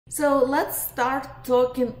So let's start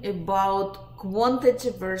talking about quantity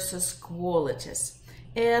versus qualities.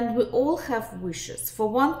 And we all have wishes. For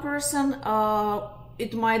one person,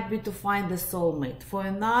 it might be to find a soulmate. For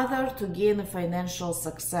another, to gain a financial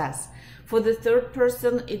success. For the third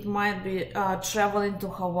person, it might be traveling to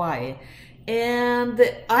Hawaii. And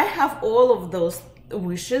I have all of those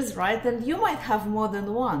wishes, right? And you might have more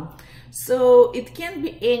than one. So it can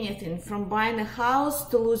be anything from buying a house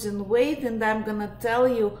to losing weight. And I'm gonna tell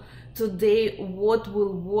you today what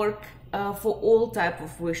will work for all type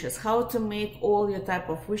of wishes, how to make all your type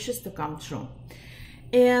of wishes to come true.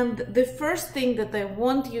 And the first thing that I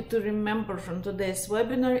want you to remember from today's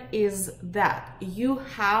webinar is that you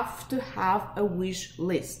have to have a wish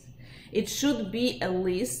list. It should be a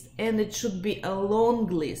list, and it should be a long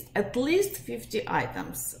list, at least 50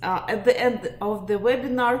 items. At the end of the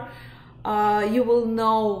webinar, you will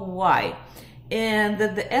know why. And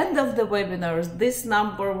at the end of the webinars, this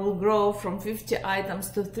number will grow from 50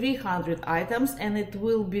 items to 300 items, and it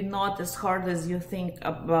will be not as hard as you think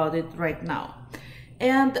about it right now.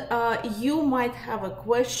 And you might have a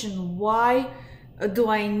question, why do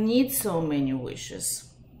I need so many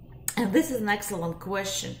wishes? And this is an excellent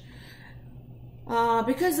question.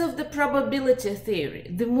 Because of the probability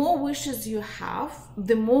theory, the more wishes you have,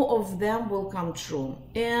 the more of them will come true.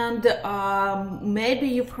 And maybe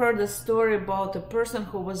you've heard a story about a person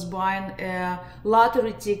who was buying a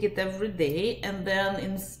lottery ticket every day, and then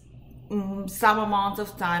in some amount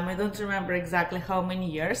of time, I don't remember exactly how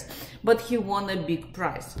many years, but he won a big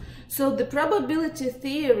prize. So the probability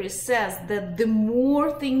theory says that the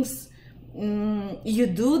more things you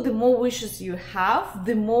do, the more wishes you have,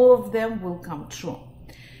 the more of them will come true.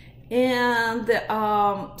 And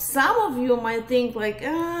some of you might think like,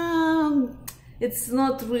 it's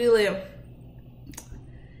not really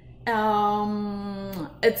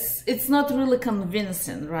it's not really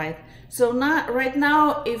convincing, right? So right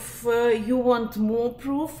now, if you want more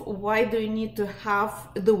proof, why do you need to have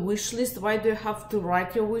the wish list? Why do you have to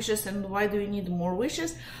write your wishes, and why do you need more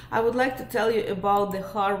wishes? I would like to tell you about the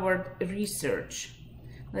Harvard research.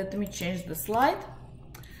 Let me change the slide.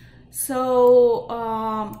 So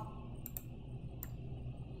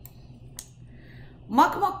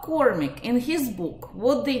Mark McCormick, in his book,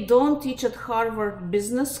 What They Don't Teach at Harvard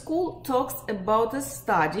Business School, talks about a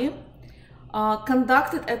study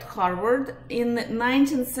conducted at Harvard in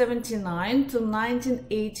 1979 to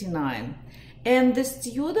 1989. And the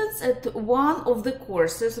students at one of the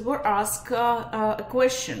courses were asked a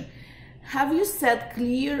question. Have you set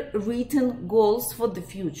clear written goals for the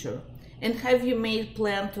future? And have you made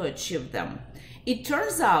plan to achieve them? It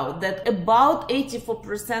turns out that about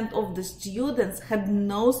 84% of the students had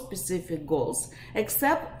no specific goals,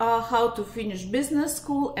 except how to finish business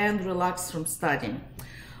school and relax from studying.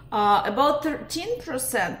 About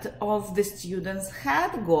 13% of the students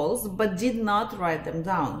had goals but did not write them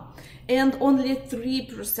down. And only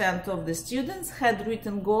 3% of the students had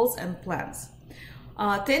written goals and plans.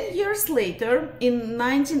 10 years later, in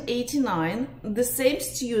 1989, the same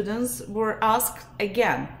students were asked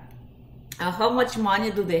again, how much money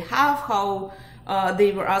do they have,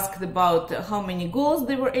 they were asked about how many goals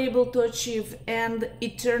they were able to achieve, and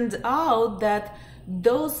it turned out that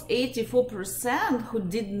those 84% who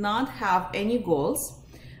did not have any goals,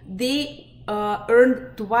 they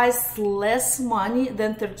earned twice less money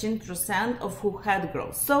than 13% of who had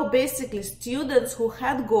goals. So basically, students who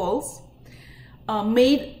had goals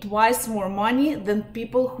made twice more money than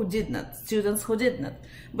people who did not, students who did not.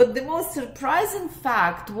 But the most surprising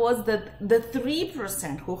fact was that the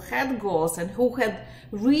 3% who had goals and who had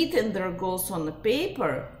written their goals on the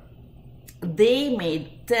paper, they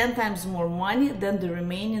made 10 times more money than the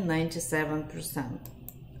remaining 97%.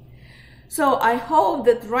 So I hope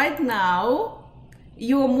that right now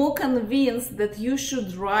you are more convinced that you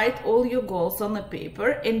should write all your goals on a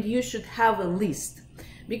paper and you should have a list.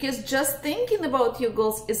 Because just thinking about your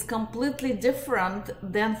goals is completely different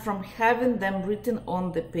than from having them written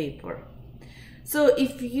on the paper. So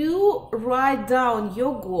if you write down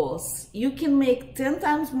your goals, you can make 10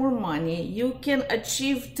 times more money, you can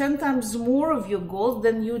achieve 10 times more of your goals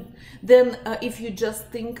than if you just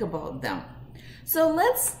think about them. So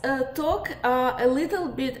let's talk a little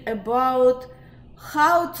bit about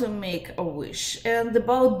how to make a wish and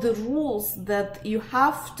about the rules that you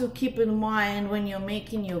have to keep in mind when you're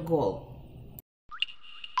making your goal.